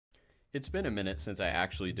It's been a minute since I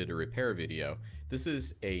actually did a repair video. This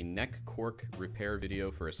is a neck cork repair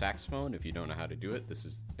video for a saxophone. If you don't know how to do it, this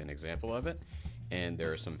is an example of it, and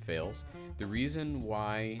there are some fails. The reason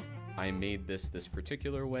why I made this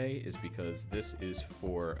particular way is because this is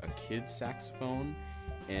for a kid's saxophone,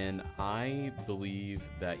 and I believe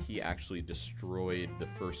that he actually destroyed the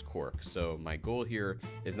first cork. So my goal here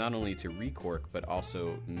is not only to recork, but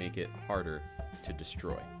also make it harder to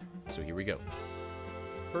destroy. So here we go.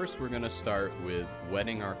 First, we're going to start with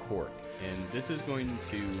wetting our cork, and this is going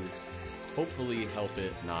to hopefully help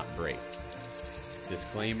it not break.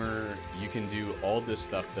 Disclaimer, you can do all this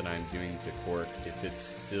stuff that I'm doing to cork. If it's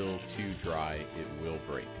still too dry, it will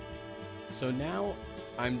break. So now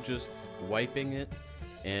I'm just wiping it,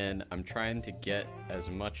 and I'm trying to get as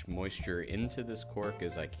much moisture into this cork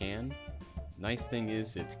as I can. Nice thing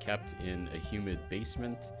is it's kept in a humid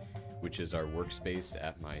basement, which is our workspace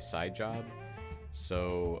at my side job.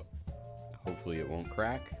 So hopefully it won't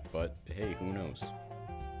crack, but hey, who knows?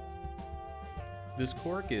 This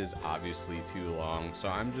cork is obviously too long, so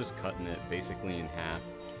I'm just cutting it basically in half,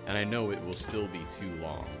 and I know it will still be too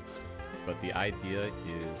long, but the idea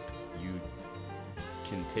is you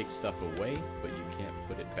can take stuff away, but you can't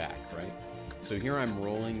put it back, right? So here I'm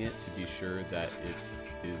rolling it to be sure that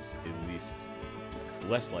it is at least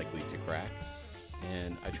less likely to crack,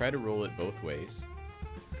 and I try to roll it both ways.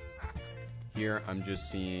 Here I'm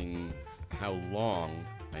just seeing how long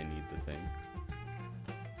I need the thing.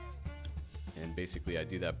 And basically I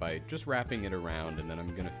do that by just wrapping it around, and then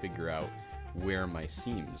I'm going to figure out where my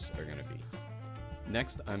seams are going to be.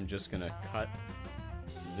 Next, I'm just going to cut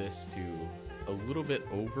this to a little bit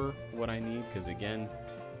over what I need, because again,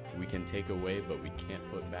 we can take away but we can't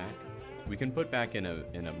put back. We can put back in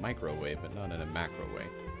a microwave, but not in a macro way.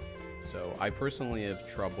 So I personally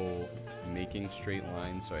have trouble making straight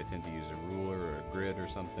lines, so I tend to use a ruler or a grid or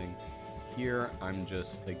something. Here I'm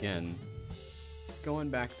just, again, going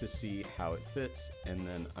back to see how it fits, and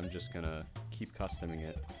then I'm just gonna keep customing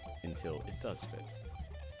it until it does fit.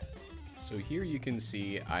 So here you can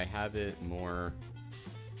see I have it more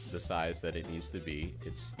the size that it needs to be.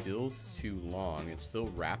 It's still too long. It still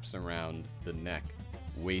wraps around the neck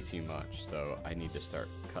way too much, so I need to start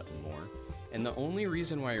cutting more. And the only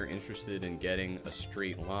reason why you're interested in getting a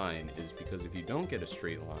straight line is because if you don't get a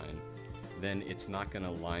straight line, then it's not going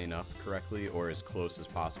to line up correctly or as close as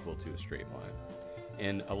possible to a straight line.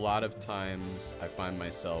 And a lot of times I find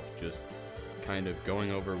myself just kind of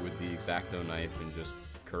going over with the X-Acto knife and just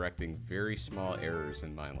correcting very small errors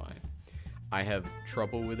in my line. I have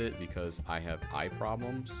trouble with it because I have eye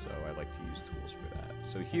problems, so I like to use tools for that.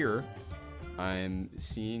 So here I'm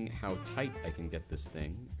seeing how tight I can get this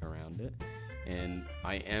thing around it. And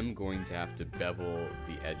I am going to have to bevel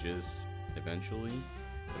the edges eventually,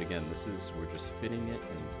 but again, we're just fitting it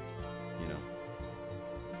and, you know,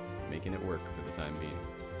 making it work for the time being.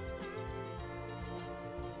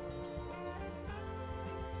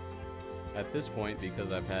 At this point,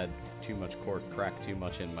 because I've had too much cork crack too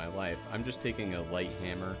much in my life, I'm just taking a light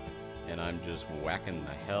hammer and I'm just whacking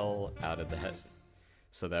the hell out of the head.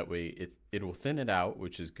 So that way it will thin it out,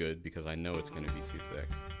 which is good because I know it's going to be too thick.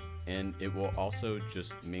 And it will also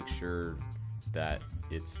just make sure that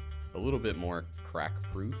it's a little bit more crack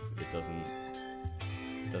proof. It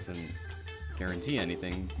doesn't guarantee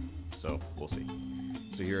anything, so we'll see.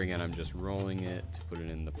 So here again, I'm just rolling it to put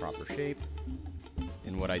it in the proper shape.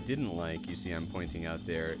 And what I didn't like, you see I'm pointing out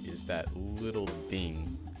there, is that little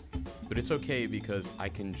ding. But it's okay because I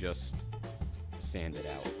can just sand it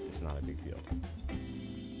out. It's not a big deal.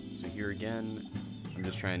 So here again, I'm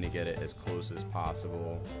just trying to get it as close as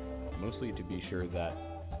possible, mostly to be sure that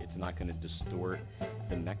it's not going to distort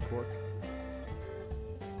the neck cork.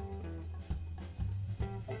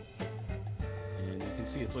 And you can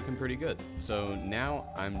see it's looking pretty good. So now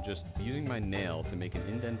I'm just using my nail to make an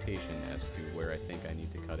indentation as to where I think I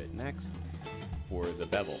need to cut it next for the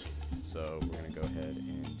bevel. So we're going to go ahead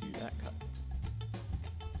and do that cut.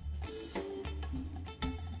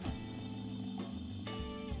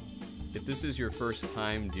 If this is your first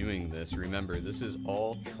time doing this, remember this is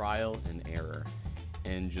all trial and error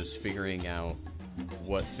and just figuring out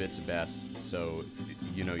what fits best. So,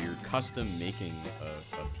 you know, you're custom making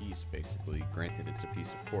a piece basically. Granted, it's a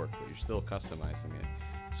piece of cork, but you're still customizing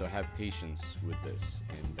it. So have patience with this,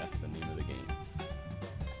 and that's the name of the game.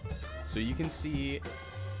 So you can see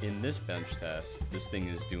in this bench test, this thing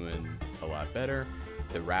is doing a lot better.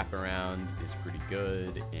 The wraparound is pretty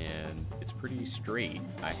good and it's pretty straight.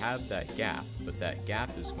 I have that gap, but that gap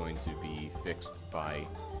is going to be fixed by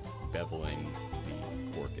beveling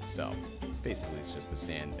the cork itself. Basically, it's just a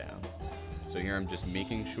sand down. So here I'm just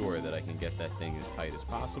making sure that I can get that thing as tight as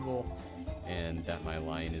possible and that my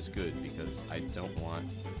line is good, because I don't want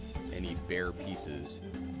any bare pieces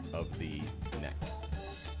of the neck.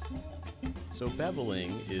 So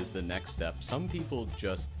beveling is the next step. Some people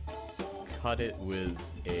just cut it with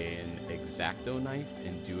an X-Acto knife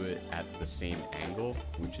and do it at the same angle,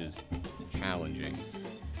 which is challenging.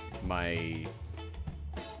 My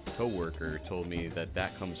coworker told me that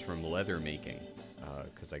that comes from leather making,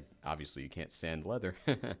 because obviously you can't sand leather.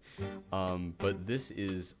 But this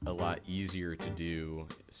is a lot easier to do,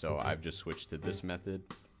 so I've just switched to this method.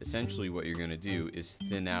 Essentially what you're going to do is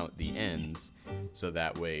thin out the ends so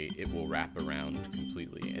that way it will wrap around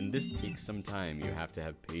completely. And this takes some time. You have to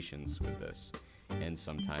have patience with this. And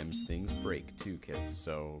sometimes things break too, kids.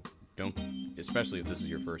 So don't, especially if this is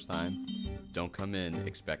your first time, don't come in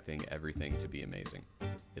expecting everything to be amazing.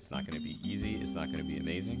 It's not going to be easy, it's not going to be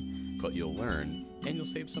amazing, but you'll learn and you'll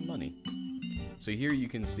save some money. So here you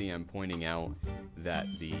can see I'm pointing out that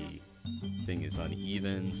the thing is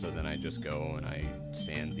uneven, so then I just go and I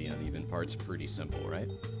sand the uneven parts. Pretty simple, right?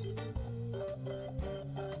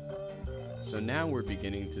 So now we're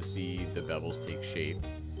beginning to see the bevels take shape.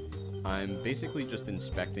 I'm basically just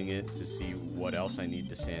inspecting it to see what else I need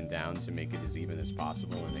to sand down to make it as even as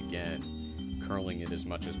possible, and again, curling it as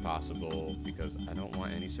much as possible because I don't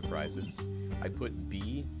want any surprises. I put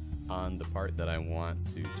B on the part that I want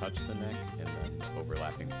to touch the neck, and then the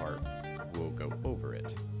overlapping part will go over it.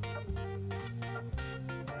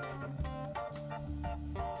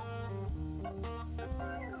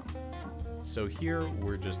 So here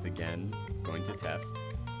we're just again going to test,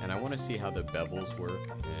 and I want to see how the bevels work,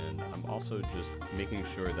 and I'm also just making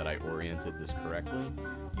sure that I oriented this correctly.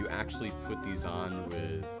 You actually put these on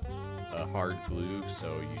with a hard glue,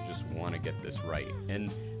 so you just want to get this right.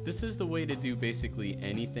 And this is the way to do basically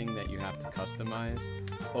anything that you have to customize.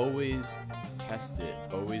 Always test it,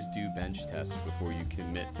 always do bench tests before you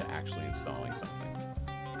commit to actually installing something.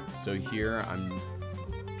 So here I'm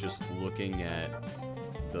just looking at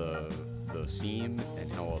the seam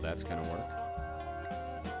and how all that's going to work,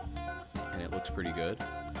 and it looks pretty good.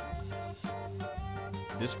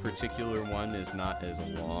 This particular one is not as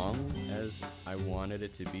long as I wanted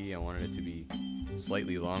it to be. I wanted it to be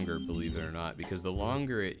slightly longer, believe it or not, because the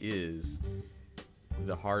longer it is,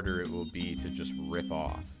 the harder it will be to just rip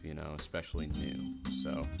off, you know, especially new.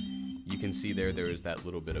 So you can see there is that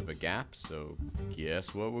little bit of a gap, so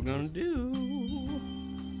guess what we're gonna do?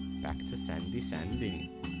 Back to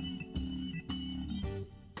sanding.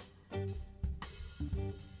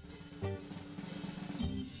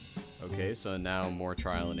 Okay, so now more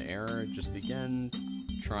trial and error, just again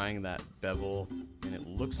trying that bevel, and it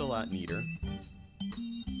looks a lot neater.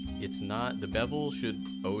 It's not, the bevel should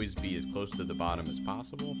always be as close to the bottom as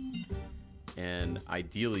possible, and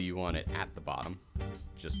ideally you want it at the bottom,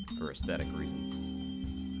 just for aesthetic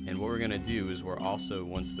reasons. And what we're gonna do is we're also,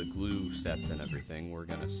 once the glue sets and everything, we're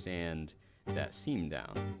gonna sand that seam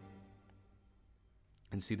down.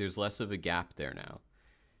 And see, there's less of a gap there now,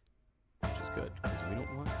 which is good, because we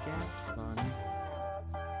don't want gaps, son.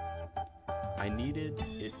 I needed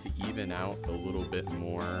it to even out a little bit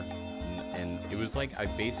more, and it was like I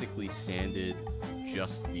basically sanded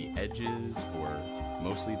just the edges, or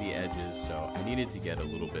mostly the edges, so I needed to get a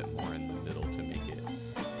little bit more in the middle to make it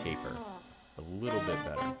taper a little bit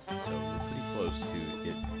better. So we're pretty close to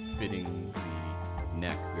it fitting the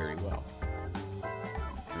neck very well.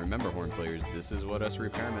 And remember, horn players, this is what us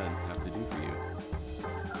repairmen have to do for you.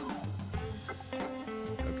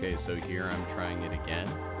 Okay, so here I'm trying it again,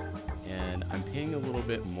 and I'm paying a little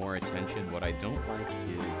bit more attention. What I don't like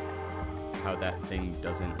is how that thing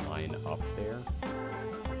doesn't line up there,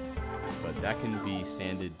 but that can be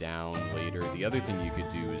sanded down later. The other thing you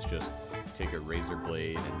could do is just take a razor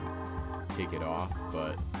blade and take it off,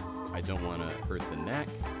 but I don't want to hurt the neck,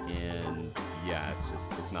 and yeah,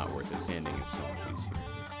 it's not worth it. Sanding is so much easier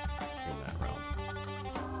in that realm.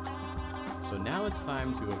 So now it's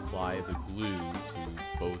time to apply the glue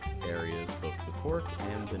to both areas, both the cork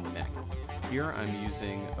and the neck. Here I'm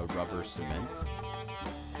using a rubber cement.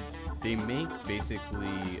 They make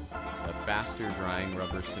basically a faster drying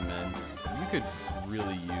rubber cement. You could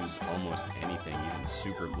really use almost anything, even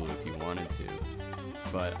super glue if you wanted to.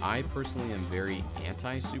 But I personally am very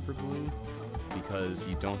anti-super glue because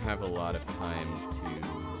you don't have a lot of time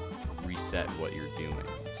to reset what you're doing.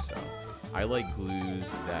 So I like glues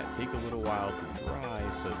that take a little while to dry,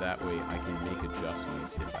 so that way I can make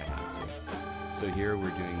adjustments if I have to. So here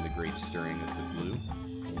we're doing the great stirring of the glue,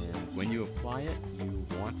 and when you apply it, you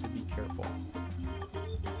want to be careful.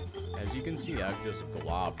 As you can see, I've just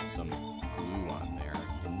globbed some glue on there,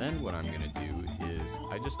 and then what I'm going to do is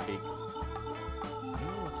I just take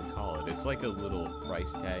call it. It's like a little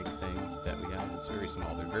price tag thing that we have. It's very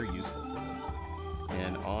small. They're very useful for this.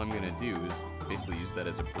 And all I'm going to do is basically use that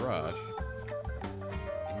as a brush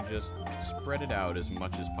and just spread it out as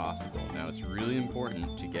much as possible. Now, it's really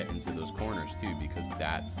important to get into those corners too, because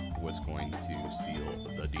that's what's going to seal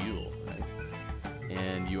the deal, right?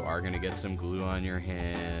 And you are going to get some glue on your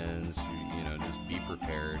hands. You know, just be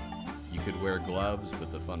prepared. You could wear gloves,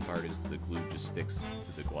 but the fun part is the glue just sticks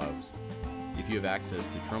to the gloves. If you have access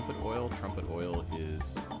to trumpet oil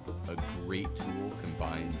is a great tool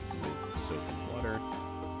combined with soap and water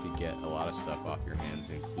to get a lot of stuff off your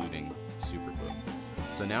hands, including super glue.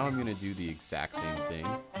 So now I'm going to do the exact same thing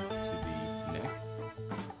to the neck.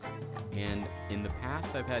 And in the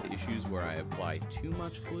past, I've had issues where I apply too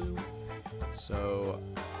much glue. So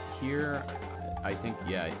here, I think,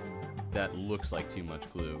 yeah, that looks like too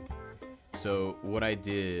much glue. So what I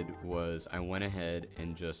did was I went ahead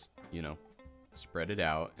and just, you know, spread it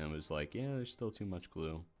out and was like, yeah, there's still too much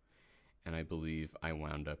glue. And I believe I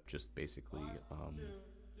wound up just basically,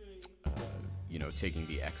 you know, taking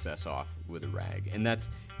the excess off with a rag. And that's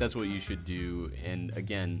what you should do. And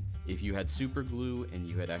again, if you had super glue and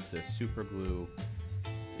you had excess super glue,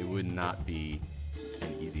 it would not be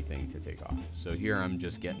an easy thing to take off. So here I'm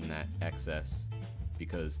just getting that excess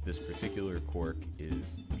because this particular cork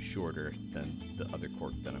is shorter than the other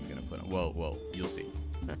cork that I'm gonna put on. Well, you'll see.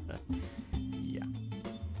 Yeah.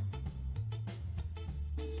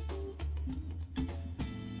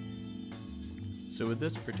 So with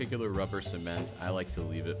this particular rubber cement, I like to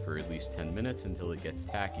leave it for at least 10 minutes until it gets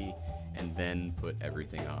tacky and then put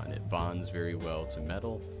everything on. It bonds very well to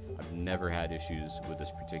metal. I've never had issues with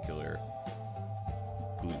this particular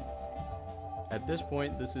glue. At this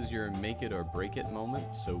point, this is your make it or break it moment,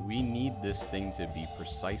 so we need this thing to be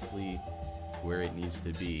precisely where it needs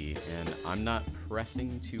to be, and I'm not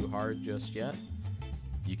pressing too hard just yet.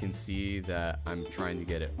 You can see that I'm trying to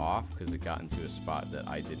get it off because it got into a spot that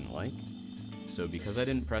I didn't like. So because I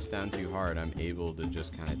didn't press down too hard, I'm able to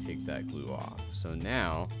just kind of take that glue off. So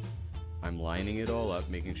now I'm lining it all up,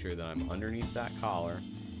 making sure that I'm underneath that collar,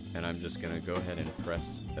 and I'm just gonna go ahead and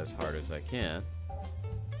press as hard as I can.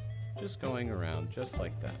 Just going around just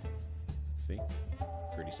like that. See?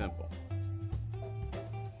 Pretty simple.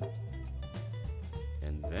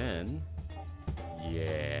 And then,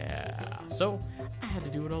 yeah. So I had to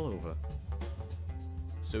do it all over.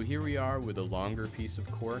 So here we are with a longer piece of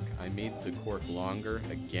cork. I made the cork longer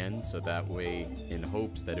again, so that way, in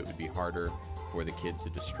hopes that it would be harder for the kid to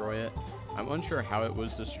destroy it. I'm unsure how it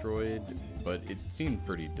was destroyed, but it seemed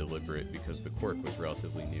pretty deliberate because the cork was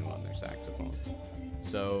relatively new on their saxophone.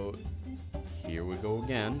 So here we go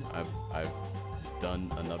again. I've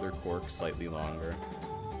done another cork slightly longer,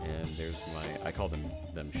 and there's I call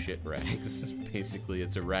them shit rags. Basically,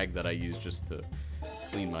 it's a rag that I use just to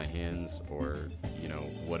clean my hands or, you know,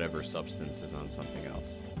 whatever substance is on something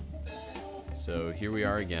else. So here we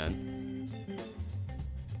are again.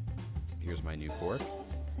 Here's my new cork.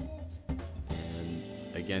 And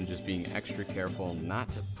again, just being extra careful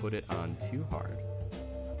not to put it on too hard,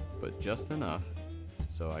 but just enough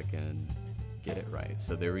so I can get it right.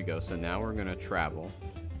 So there we go. So now we're gonna travel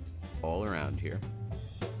all around here.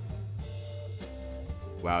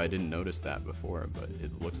 Wow, I didn't notice that before, but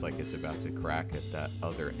it looks like it's about to crack at that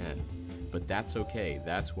other end. But that's okay.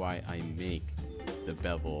 That's why I make the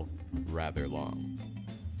bevel rather long.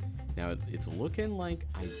 Now, it's looking like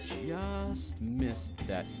I just missed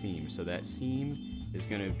that seam. So that seam is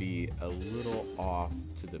going to be a little off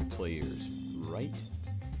to the player's right.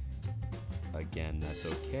 Again, that's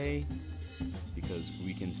okay, because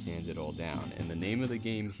we can sand it all down. And the name of the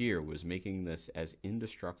game here was making this as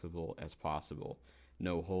indestructible as possible.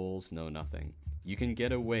 No holes, no nothing. You can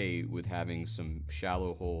get away with having some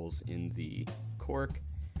shallow holes in the cork,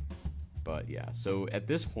 but yeah. So at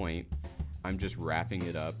this point, I'm just wrapping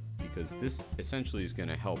it up because this essentially is going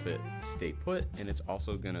to help it stay put, and it's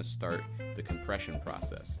also going to start the compression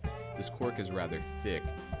process. This cork is rather thick,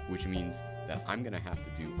 which means that I'm going to have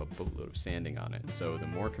to do a boatload of sanding on it. So the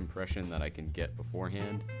more compression that I can get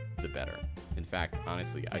beforehand, the better. In fact,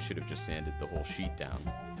 honestly, I should have just sanded the whole sheet down,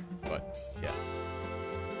 but yeah.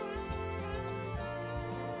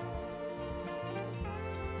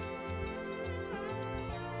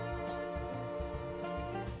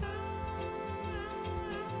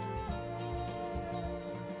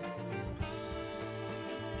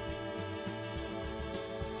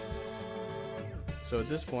 So at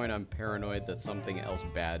this point, I'm paranoid that something else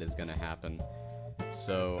bad is going to happen.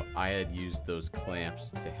 So I had used those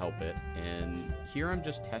clamps to help it. And here I'm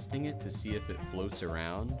just testing it to see if it floats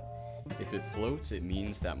around. If it floats, it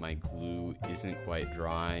means that my glue isn't quite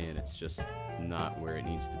dry and it's just not where it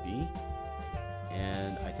needs to be.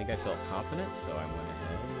 And I think I felt confident, so I went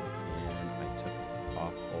ahead and I took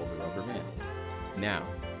off all the rubber bands. Now,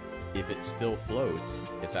 if it still floats,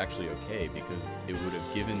 it's actually okay because it would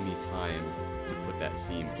have given me time to put that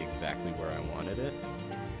seam exactly where I wanted it.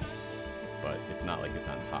 But it's not like it's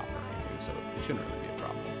on top or anything, so it shouldn't really be a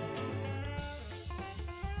problem.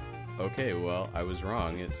 Okay, well, I was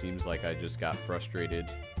wrong. It seems like I just got frustrated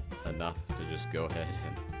enough to just go ahead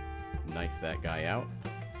and knife that guy out.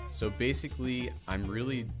 So basically, I'm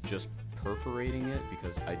really just perforating it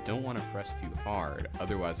because I don't want to press too hard,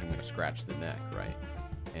 otherwise I'm going to scratch the neck, right?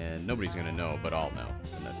 And nobody's going to know, but I'll know,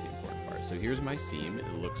 and that's the important part. So here's my seam.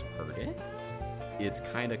 It looks pretty. It's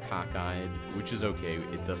kind of cockeyed, which is okay.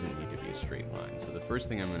 It doesn't need to be a straight line. So the first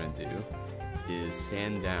thing I'm going to do is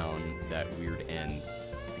sand down that weird end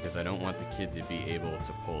because I don't want the kid to be able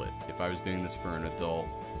to pull it. If I was doing this for an adult,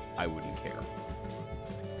 I wouldn't care.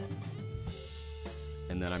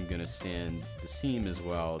 And then I'm gonna sand the seam as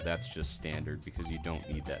well. That's just standard because you don't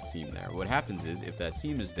need that seam there. What happens is if that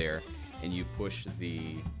seam is there and you push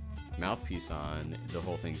the mouthpiece on, the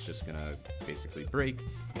whole thing's just gonna basically break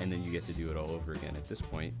and then you get to do it all over again. At this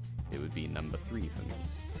point, it would be number 3 for me.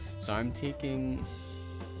 So I'm taking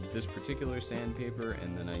this particular sandpaper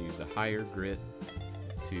and then I use a higher grit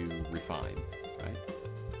to refine, right?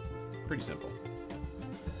 Pretty simple.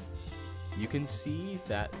 You can see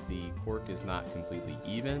that the cork is not completely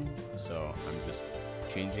even, so I'm just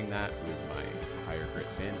changing that with my higher grit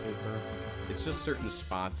sandpaper. It's just certain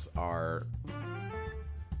spots are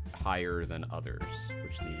higher than others,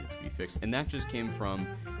 which needed to be fixed. And that just came from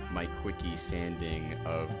my quickie sanding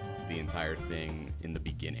of the entire thing in the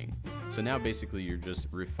beginning. So now basically you're just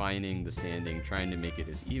refining the sanding, trying to make it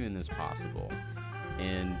as even as possible.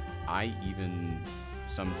 And I even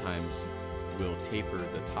sometimes will taper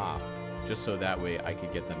the top just so that way I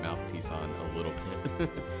could get the mouthpiece on a little bit.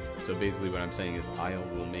 So basically what I'm saying is I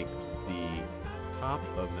will make the top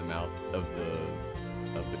of the mouth of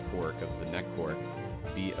the cork, of the neck cork,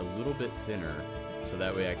 be a little bit thinner so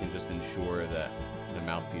that way I can just ensure that the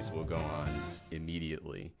mouthpiece will go on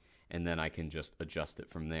immediately and then I can just adjust it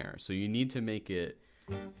from there. So you need to make it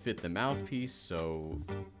fit the mouthpiece, so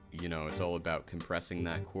you know it's all about compressing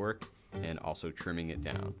that cork and also trimming it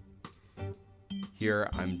down. Here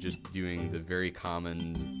I'm just doing the very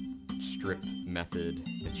common strip method.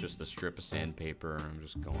 It's just a strip of sandpaper. I'm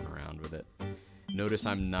just going around with it. Notice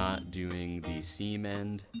I'm not doing the seam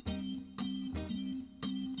end.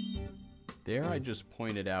 There I just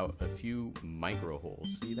pointed out a few micro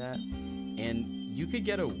holes, see that? And you could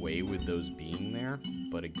get away with those being there,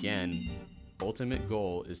 but again, ultimate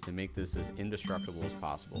goal is to make this as indestructible as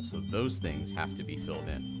possible, so those things have to be filled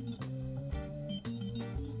in.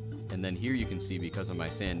 And then here you can see because of my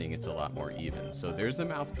sanding, it's a lot more even. So there's the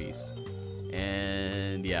mouthpiece,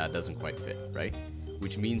 and yeah, it doesn't quite fit, right?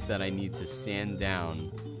 Which means that I need to sand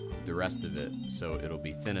down the rest of it so it'll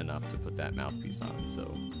be thin enough to put that mouthpiece on.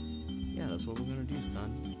 So yeah, that's what we're gonna do,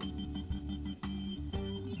 son.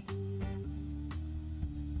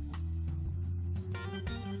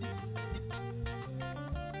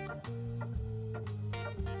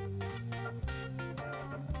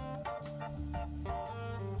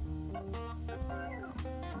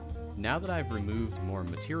 Now that I've removed more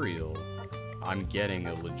material, I'm getting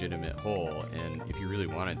a legitimate hole, and if you really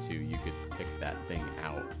wanted to, you could pick that thing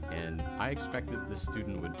out, and I expected this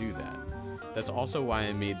student would do that. That's also why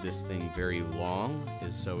I made this thing very long,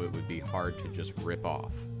 is so it would be hard to just rip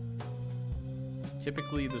off.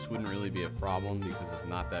 Typically, this wouldn't really be a problem because it's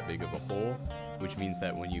not that big of a hole, which means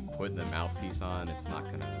that when you put the mouthpiece on, it's not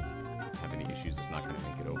gonna have any issues, it's not gonna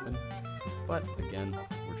make it open. But again,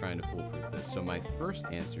 we're trying to foolproof this. So my first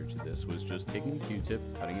answer to this was just taking a Q-tip,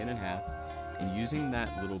 cutting it in half, and using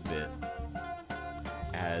that little bit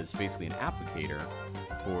as basically an applicator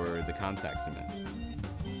for the contact cement.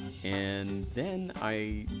 And then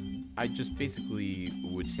I just basically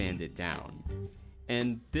would sand it down.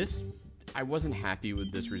 And this, I wasn't happy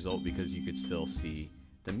with this result because you could still see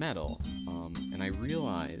the metal. And I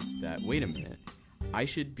realized that, wait a minute, I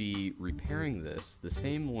should be repairing this the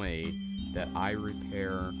same way that I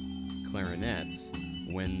repair clarinets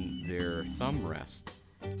when their thumb rest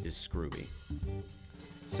is screwy.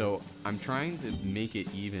 So I'm trying to make it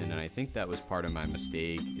even, and I think that was part of my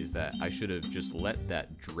mistake, is that I should have just let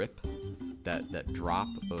that drip, that drop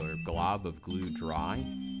or glob of glue dry,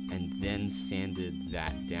 and then sanded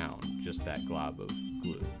that down, just that glob of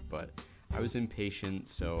glue. But I was impatient,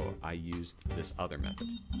 so I used this other method.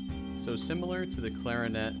 So similar to the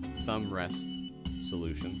clarinet thumb rest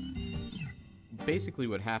solution, basically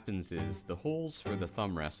what happens is the holes for the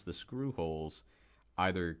thumb rests, the screw holes,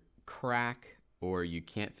 either crack or you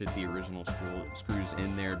can't fit the original screws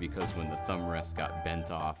in there because when the thumb rest got bent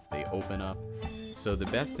off, they open up. So the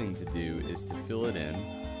best thing to do is to fill it in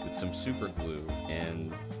with some super glue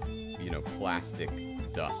and, plastic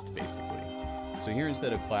dust, basically. So here,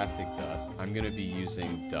 instead of plastic dust, I'm going to be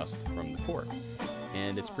using dust from the Cork.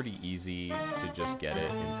 And it's pretty easy to just get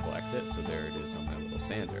it and collect it. So there it is on my little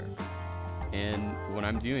sander. And what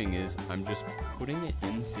I'm doing is I'm just putting it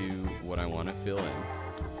into what I want to fill in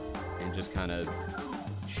and just kind of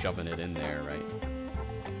shoving it in there, right?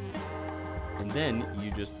 And then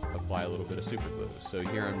you just apply a little bit of super glue. So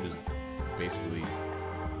here I'm just basically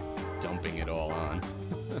dumping it all on.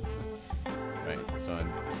 Right, so I'm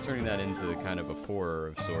turning that into kind of a pourer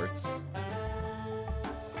of sorts.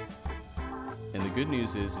 And the good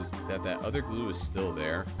news is that that other glue is still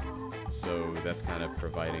there, so that's kind of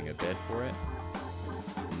providing a bed for it.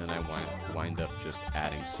 And then I wind up just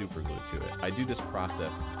adding super glue to it. I do this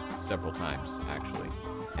process several times, actually,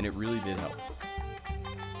 and it really did help.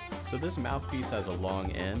 So this mouthpiece has a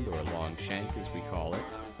long end, or a long shank as we call it,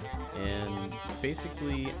 and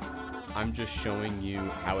basically I'm just showing you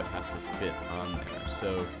how it has to fit on there.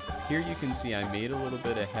 So here you can see I made a little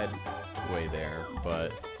bit of headway there,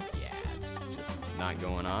 but yeah, it's just not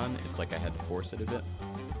going on. It's like I had to force it a bit.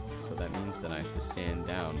 So that means that I have to sand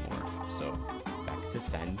down more. So back to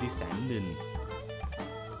sanding.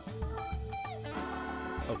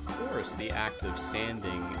 Of course, the act of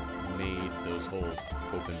sanding made those holes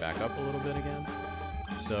open back up a little bit again.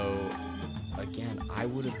 So again, I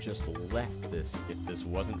would have just left this if this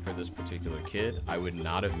wasn't for this particular kid. I would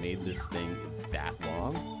not have made this thing that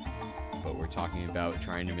long, but we're talking about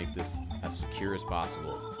trying to make this as secure as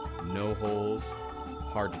possible. No holes,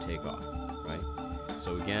 hard to take off, right?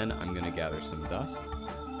 So again, I'm gonna gather some dust,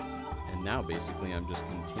 and now basically I'm just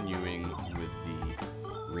continuing with the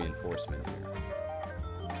reinforcement here.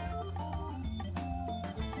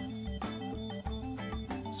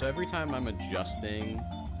 So every time I'm adjusting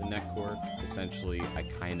the neck cork, essentially I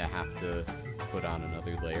kind of have to put on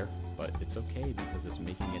another layer, but it's okay because it's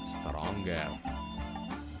making it stronger.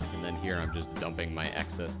 And then here I'm just dumping my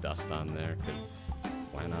excess dust on there, because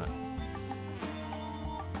why not?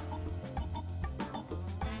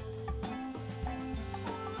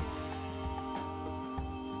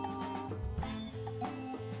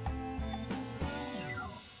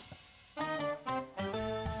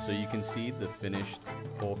 So you can see the finished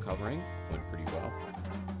hole covering went pretty well.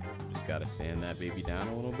 Just gotta sand that baby down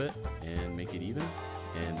a little bit and make it even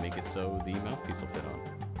and make it so the mouthpiece will fit on.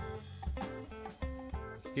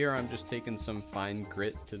 Here I'm just taking some fine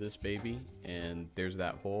grit to this baby, and there's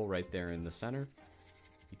that hole right there in the center.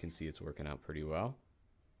 You can see it's working out pretty well.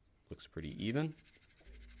 Looks pretty even.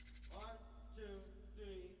 1, 2,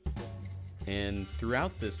 3. And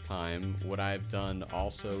throughout this time, what I've done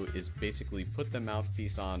also is basically put the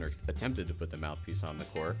mouthpiece on, or attempted to put the mouthpiece on the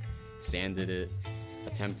cork, sanded it,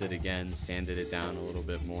 attempted again, sanded it down a little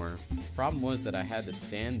bit more. Problem was that I had to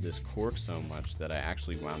sand this cork so much that I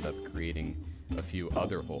actually wound up creating a few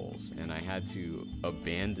other holes, and I had to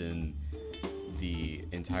abandon the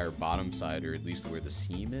entire bottom side, or at least where the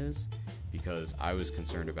seam is, because I was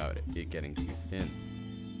concerned about it getting too thin.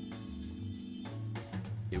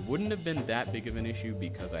 It wouldn't have been that big of an issue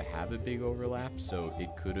because I have a big overlap, so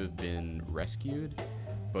it could have been rescued,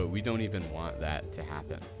 but we don't even want that to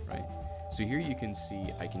happen, right? So here you can see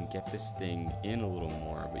I can get this thing in a little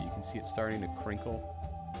more, but you can see it's starting to crinkle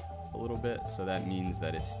a little bit, so that means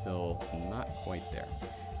that it's still not quite there.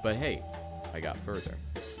 But hey, I got further.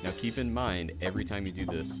 Now keep in mind, every time you do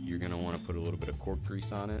this, you're gonna wanna put a little bit of cork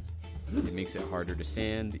grease on it. It makes it harder to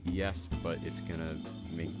sand, yes, but it's gonna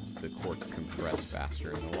make the cork compress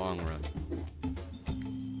faster in the long run.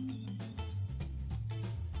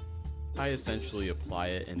 I essentially apply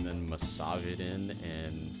it and then massage it in,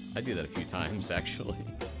 and I do that a few times actually.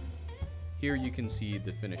 Here you can see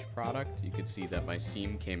the finished product. You can see that my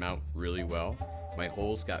seam came out really well. My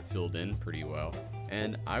holes got filled in pretty well,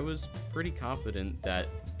 and I was pretty confident that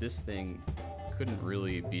this thing couldn't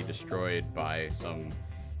really be destroyed by some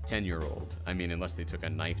 10-year-old. I mean, unless they took a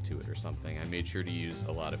knife to it or something. I made sure to use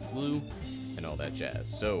a lot of glue and all that jazz.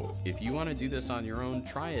 So if you want to do this on your own,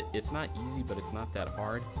 try it. It's not easy, but it's not that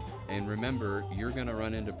hard. And remember, you're gonna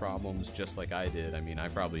run into problems just like I did. I mean, I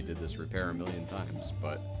probably did this repair a million times,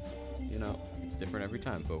 but you know, it's different every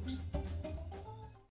time, folks.